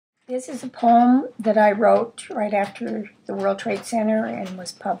This is a poem that I wrote right after the World Trade Center and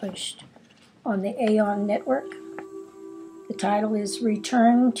was published on the Aeon Network. The title is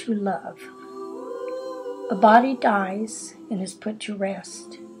Return to Love. A body dies and is put to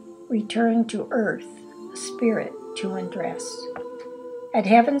rest. Return to earth, a spirit to undress. At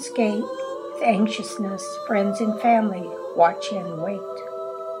heaven's gate, with anxiousness, friends and family watch and wait.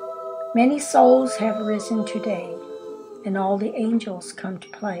 Many souls have risen today, and all the angels come to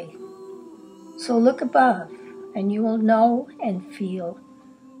play. So look above, and you will know and feel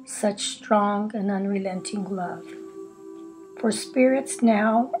such strong and unrelenting love. For spirits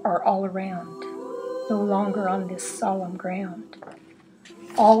now are all around, no longer on this solemn ground.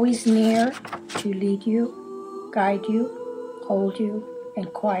 Always near to lead you, guide you, hold you,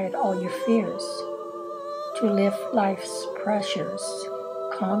 and quiet all your fears. To lift life's pressures,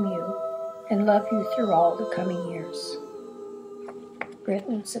 calm you, and love you through all the coming years.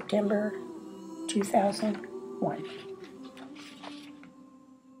 Written September 2001.